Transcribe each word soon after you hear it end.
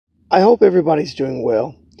I hope everybody's doing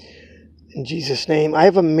well. In Jesus' name, I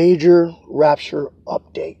have a major Rapture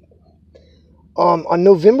update. On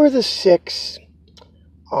November the 6th,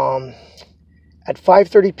 at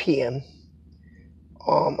 5:30 p.m.,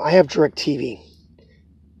 I have DirecTV.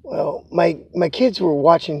 Well, my kids were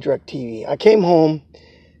watching DirecTV. I came home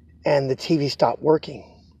and the TV stopped working.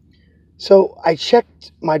 So I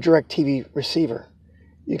checked my DirecTV receiver.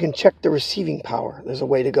 You can check the receiving power. There's a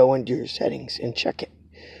way to go into your settings and check it.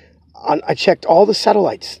 I checked all the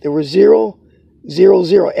satellites. There were 0, 0,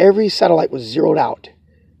 0. Every satellite was zeroed out.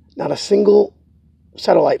 Not a single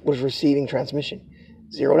satellite was receiving transmission.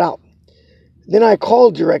 Zeroed out. Then I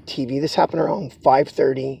called DirecTV. This happened around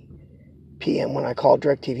 5:30 p.m. when I called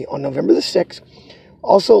DirecTV on November the 6th.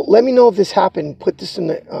 Also, let me know if this happened. Put this in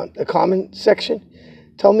the comment section.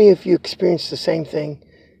 Tell me if you experienced the same thing.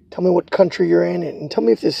 Tell me what country you're in, and tell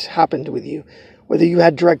me if this happened with you. Whether you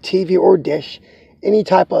had DirecTV or Dish, any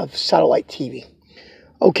type of satellite TV.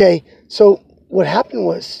 Okay, so what happened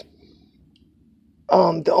was,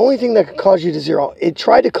 the only thing that could cause you to zero, it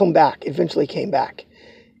tried to come back, eventually came back.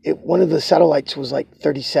 One of the satellites was like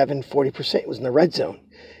 37, 40%. It was in the red zone.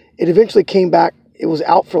 It eventually came back. It was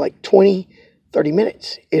out for like 20, 30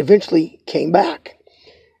 minutes. It eventually came back.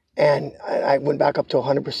 And I went back up to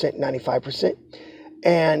 100%, 95%.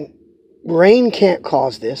 And rain can't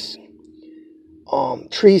cause this.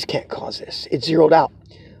 Trees can't cause this. It's zeroed out.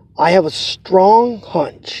 I have a strong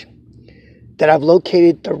hunch that I've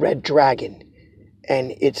located the red dragon,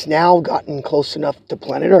 and it's now gotten close enough to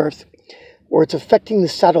planet Earth where it's affecting the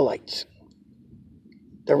satellites.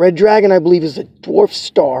 The red dragon, I believe, is a dwarf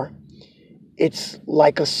star. It's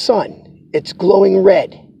like a sun. It's glowing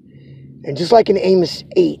red. And just like in Amos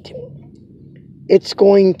 8,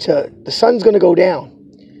 the sun's going to go down.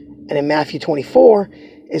 And in Matthew 24,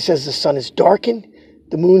 it says the sun is darkened,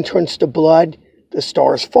 the moon turns to blood, the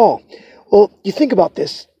stars fall. Well, you think about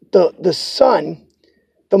this. The sun,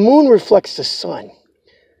 the moon reflects the sun.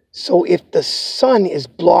 So if the sun is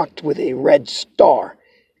blocked with a red star,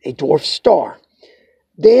 a dwarf star,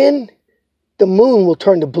 then the moon will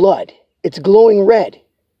turn to blood. It's glowing red.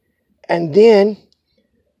 And then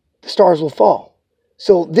the stars will fall.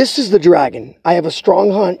 So this is the dragon. I have a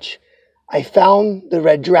strong hunch. I found the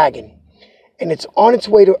red dragon. And it's on its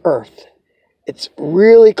way to Earth. It's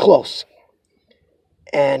really close.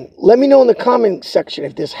 And let me know in the comment section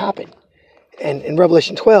if this happened. And in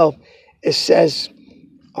Revelation 12, it says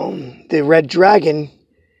the red dragon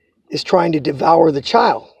is trying to devour the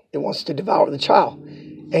child. It wants to devour the child.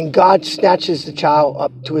 And God snatches the child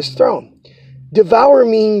up to his throne. Devour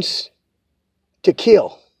means to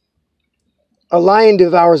kill. A lion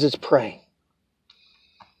devours its prey.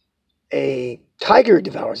 A tiger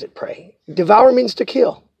devours its prey. Devour means to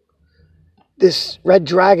kill. This red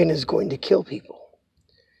dragon is going to kill people.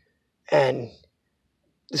 And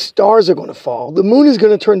the stars are going to fall. The moon is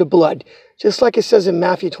going to turn to blood. Just like it says in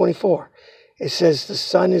Matthew 24. It says the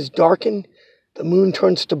sun is darkened, the moon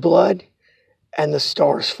turns to blood, and the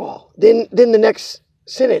stars fall. Then the next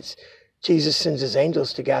sentence, Jesus sends his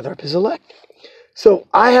angels to gather up his elect. So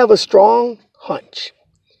I have a strong hunch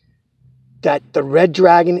that the red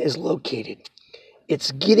dragon is located.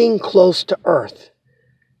 It's getting close to Earth.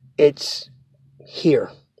 It's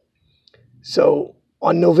here. So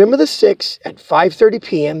on November the 6th at 5:30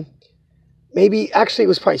 p.m., actually it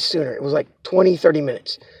was probably sooner. It was like 20, 30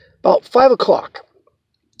 minutes. About 5 o'clock,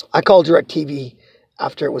 I called DirecTV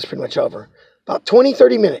after it was pretty much over. About 20,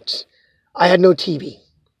 30 minutes, I had no TV.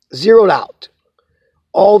 Zeroed out.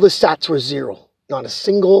 All the sats were zero. Not a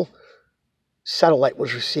single satellite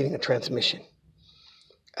was receiving a transmission.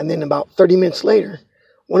 And then about 30 minutes later,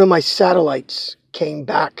 one of my satellites came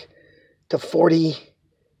back to 40%,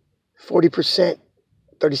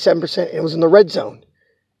 37%, and it was in the red zone.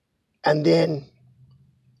 And then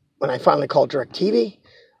when I finally called DirecTV,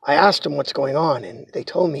 I asked them what's going on, and they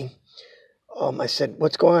told me, I said,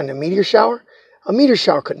 what's going on, a meteor shower? A meteor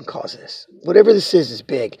shower couldn't cause this. Whatever this is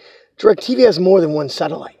big. DirecTV has more than one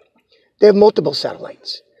satellite. They have multiple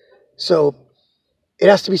satellites. So it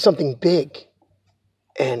has to be something big.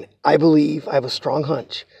 And I believe, I have a strong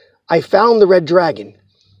hunch. I found the red dragon.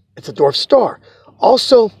 It's a dwarf star.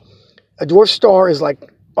 Also, a dwarf star is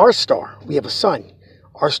like our star. We have a sun.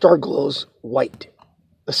 Our star glows white.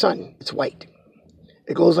 The sun, it's white.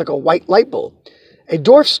 It glows like a white light bulb. A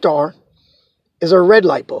dwarf star is a red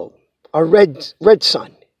light bulb, a red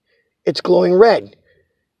sun. It's glowing red.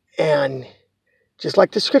 And just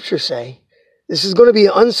like the scriptures say, this is going to be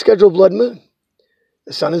an unscheduled blood moon.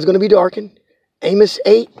 The sun is going to be darkened. Amos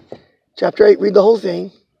 8, chapter 8, read the whole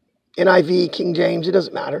thing. NIV, King James, it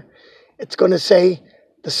doesn't matter. It's going to say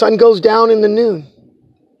the sun goes down in the noon.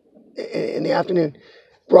 in the afternoon,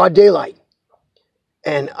 broad daylight.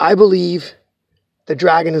 And I believe the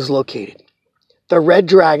dragon is located. The red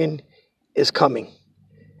dragon is coming.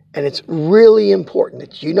 And it's really important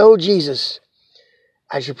that you know Jesus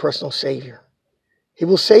as your personal Savior. He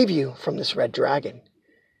will save you from this red dragon.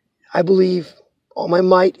 I believe all my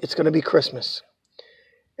might, it's going to be Christmas.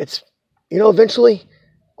 It's, eventually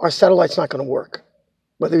our satellite's not going to work.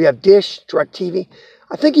 Whether you have Dish, DirecTV,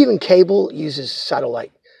 I think even cable uses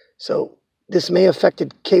satellite. So this may have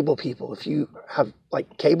affected cable people. If you have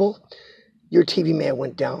cable, your TV may have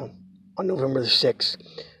went down on November the 6th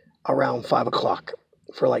around 5 o'clock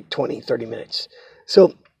for 20, 30 minutes.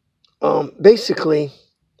 So basically,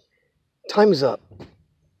 time is up.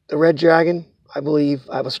 The red dragon, I believe,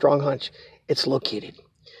 I have a strong hunch, it's located.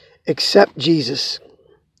 Accept Jesus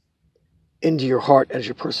into your heart as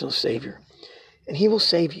your personal Savior, and He will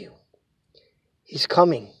save you. He's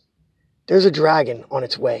coming. There's a dragon on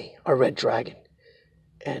its way, a red dragon,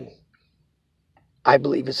 and I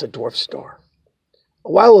believe it's a dwarf star.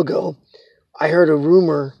 A while ago, I heard a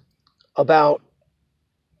rumor about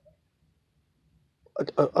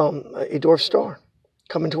a dwarf star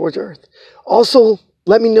coming towards Earth. Also,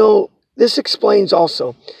 let me know, this explains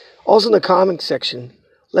also in the comment section,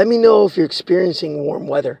 let me know if you're experiencing warm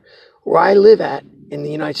weather. Where I live at in the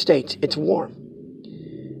United States, it's warm.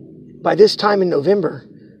 By this time in November,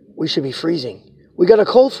 we should be freezing. We got a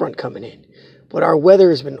cold front coming in, but our weather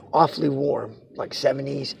has been awfully warm, like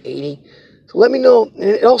 70s, 80. So let me know.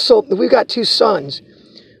 And also, we've got two suns.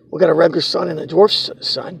 We've got a regular sun and a dwarf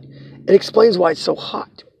sun. It explains why it's so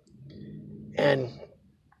hot. And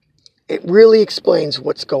it really explains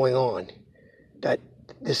what's going on, that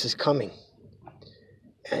this is coming.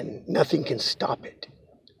 And nothing can stop it.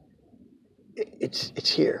 It's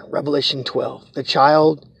here. Revelation 12.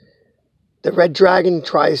 The red dragon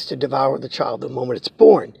tries to devour the child the moment it's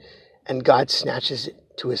born, and God snatches it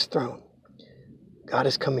to His throne. God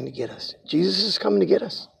is coming to get us. Jesus is coming to get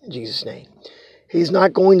us in Jesus' name. He's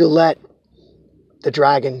not going to let the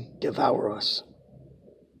dragon devour us.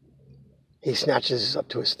 He snatches us up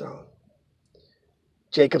to His throne.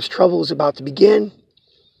 Jacob's trouble is about to begin,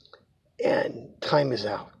 and time is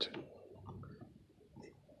out.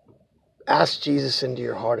 Ask Jesus into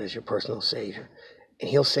your heart as your personal Savior, and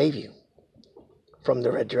He'll save you from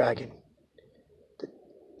the red dragon.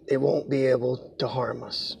 It won't be able to harm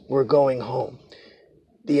us. We're going home.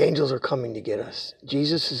 The angels are coming to get us.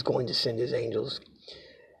 Jesus is going to send His angels.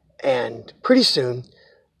 And pretty soon,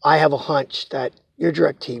 I have a hunch that your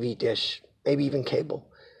DirecTV, Dish, maybe even cable,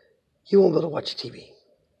 you won't be able to watch TV.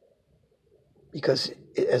 Because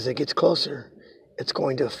as it gets closer, it's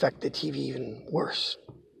going to affect the TV even worse.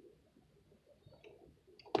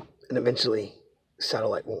 And eventually,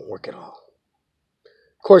 satellite won't work at all.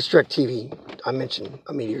 Of course, DirecTV, I mentioned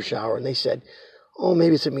a meteor shower, and they said, oh,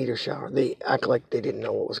 maybe it's a meteor shower. They act like they didn't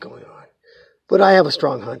know what was going on. But I have a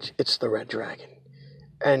strong hunch it's the red dragon.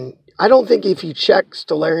 And I don't think if you check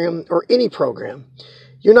Stellarium or any program,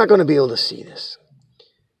 you're not going to be able to see this.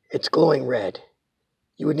 It's glowing red.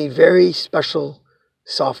 You would need very special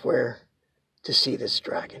software to see this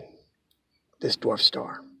dragon, this dwarf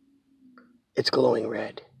star. It's glowing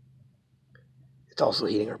red. It's also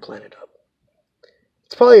heating our planet up.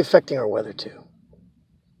 It's probably affecting our weather too.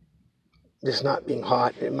 This not being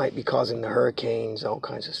hot, it might be causing the hurricanes, all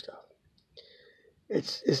kinds of stuff.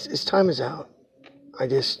 It's time is out. I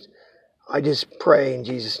just pray in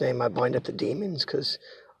Jesus' name I bind up the demons, because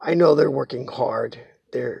I know they're working hard.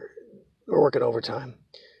 They're working overtime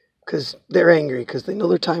because they're angry, because they know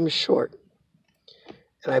their time is short.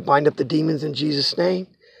 And I bind up the demons in Jesus' name,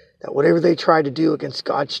 that whatever they try to do against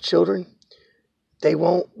God's children, they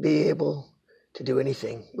won't be able to do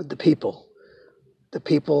anything with the people. The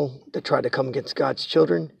people that try to come against God's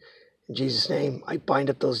children, in Jesus' name, I bind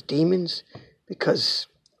up those demons, because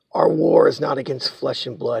our war is not against flesh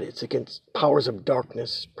and blood. It's against powers of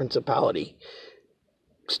darkness, principality,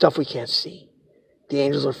 stuff we can't see. The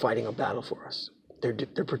angels are fighting a battle for us.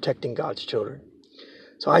 They're protecting God's children.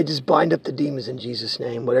 So I just bind up the demons in Jesus'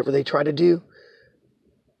 name. Whatever they try to do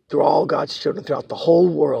through all God's children throughout the whole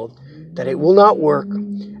world, that it will not work,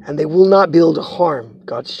 and they will not be able to harm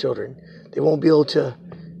God's children. They won't be able to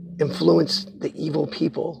influence the evil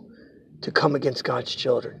people to come against God's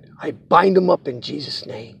children. I bind them up in Jesus'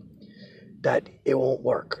 name, that it won't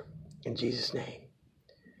work in Jesus' name.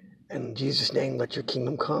 And in Jesus' name, let your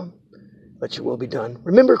kingdom come. Let your will be done.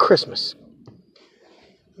 Remember Christmas.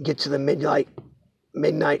 Get to the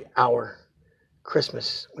midnight hour,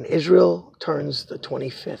 Christmas, when Israel turns the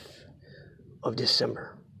 25th of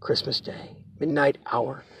December, Christmas Day, midnight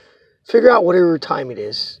hour. Figure out whatever time it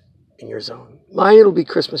is in your zone. Mine, it'll be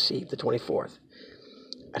Christmas Eve, the 24th,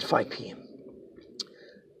 at 5 p.m.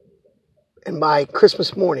 And by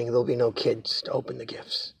Christmas morning, there'll be no kids to open the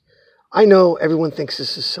gifts. I know everyone thinks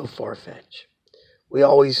this is so far-fetched. We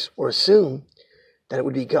always assume that it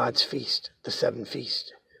would be God's feast, the 7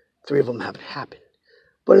 feasts. 3 of them haven't happened.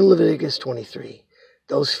 But in Leviticus 23,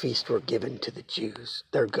 those feasts were given to the Jews.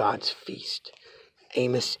 They're God's feast.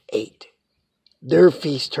 Amos 8. Their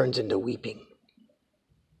feast turns into weeping.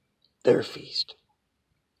 Their feast.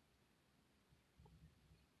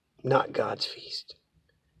 Not God's feast.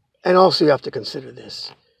 And also you have to consider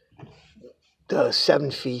this. The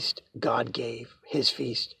 7 feasts God gave, his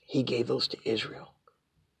feast, he gave those to Israel.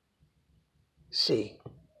 See,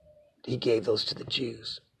 he gave those to the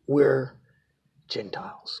Jews. We're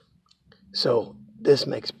Gentiles. So this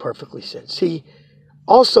makes perfectly sense. See,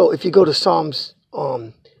 also, if you go to Psalms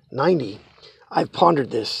 90, I've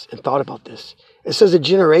pondered this and thought about this. It says a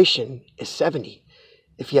generation is 70.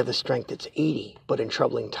 If you have the strength, it's 80. But in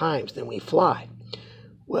troubling times, then we fly.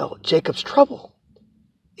 Well, Jacob's trouble.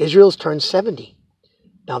 Israel's turned 70.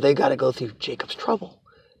 Now they got to go through Jacob's trouble.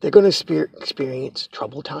 They're going to experience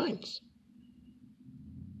troubled times.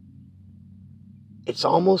 It's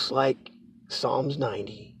almost like Psalms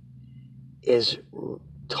 90 is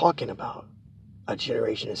talking about a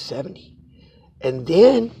generation of 70. And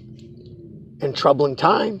then, in troubling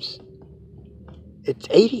times, it's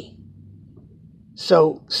 80.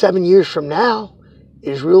 So 7 years from now,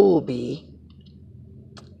 Israel will be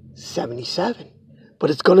 77. But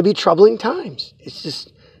it's going to be troubling times. It's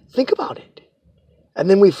just, think about it. And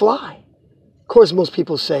then we fly. Of course, most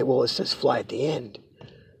people say, well, it says fly at the end.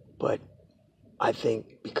 But I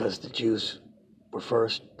think because the Jews were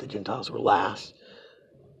first, the Gentiles were last.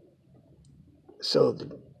 So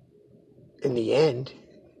in the end,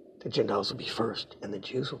 the Gentiles will be first and the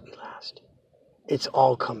Jews will be last. It's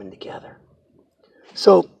all coming together.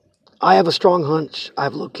 So I have a strong hunch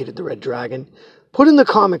I've located the red dragon. Put in the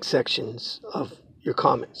comment sections of your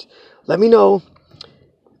comments. Let me know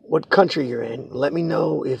what country you're in. Let me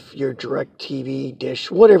know if you're DirecTV,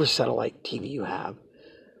 Dish, whatever satellite TV you have.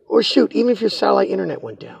 Or shoot, even if your satellite internet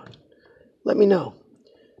went down. Let me know.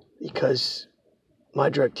 Because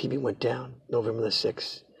my DirecTV went down November the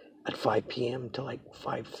 6th at 5 p.m. to like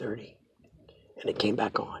 5:30. And it came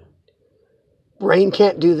back on. Rain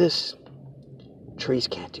can't do this. Trees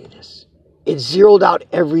can't do this. It zeroed out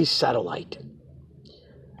every satellite.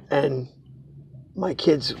 And my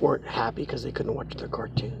kids weren't happy because they couldn't watch their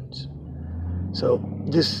cartoons. So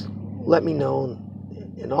just let me know,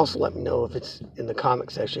 and also let me know if it's in the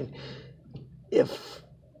comment section, if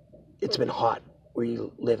it's been hot where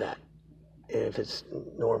you live at, and if it's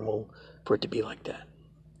normal for it to be like that.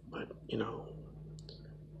 But,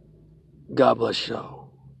 God bless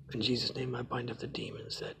y'all. In Jesus' name, I bind up the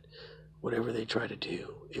demons that whatever they try to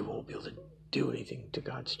do, it won't be able to do anything to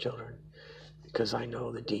God's children. Because I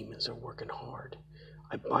know the demons are working hard.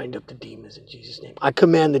 I bind up the demons in Jesus' name. I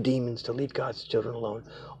command the demons to leave God's children alone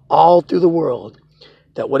all through the world,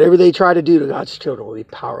 that whatever they try to do to God's children will be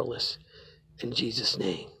powerless in Jesus'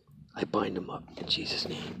 name. I bind them up in Jesus'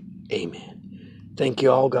 name. Amen. Thank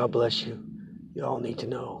you all. God bless you. You all need to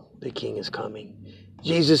know the King is coming.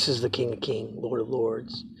 Jesus is the King of Kings, Lord of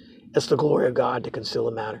Lords. It's the glory of God to conceal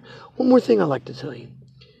the matter. One more thing I'd like to tell you.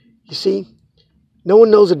 You see, no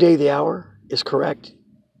one knows the day, the hour is correct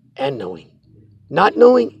and knowing. Not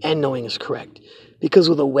knowing and knowing is correct. Because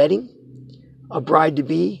with a wedding, a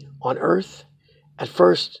bride-to-be on earth, at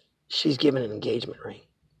first, she's given an engagement ring.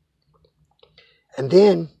 And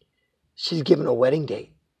then she's given a wedding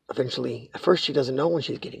date. Eventually, at first she doesn't know when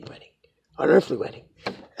she's getting a wedding, an earthly wedding.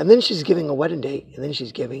 And then she's giving a wedding date, and then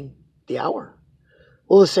she's giving the hour.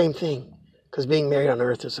 Well, the same thing, because being married on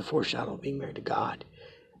earth is a foreshadow of being married to God.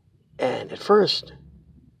 And at first,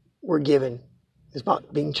 it's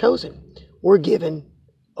about being chosen. We're given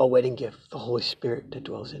a wedding gift, the Holy Spirit that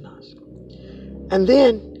dwells in us. And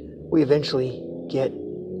then we eventually get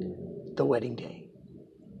the wedding day.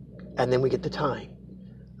 And then we get the time.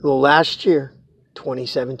 Well, last year,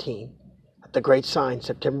 2017, at the great sign,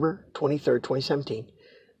 September 23rd, 2017,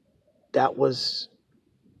 that was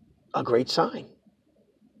a great sign.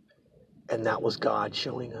 And that was God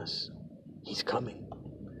showing us He's coming.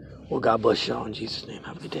 Well, God bless y'all in Jesus' name.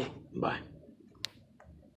 Have a good day. Bye.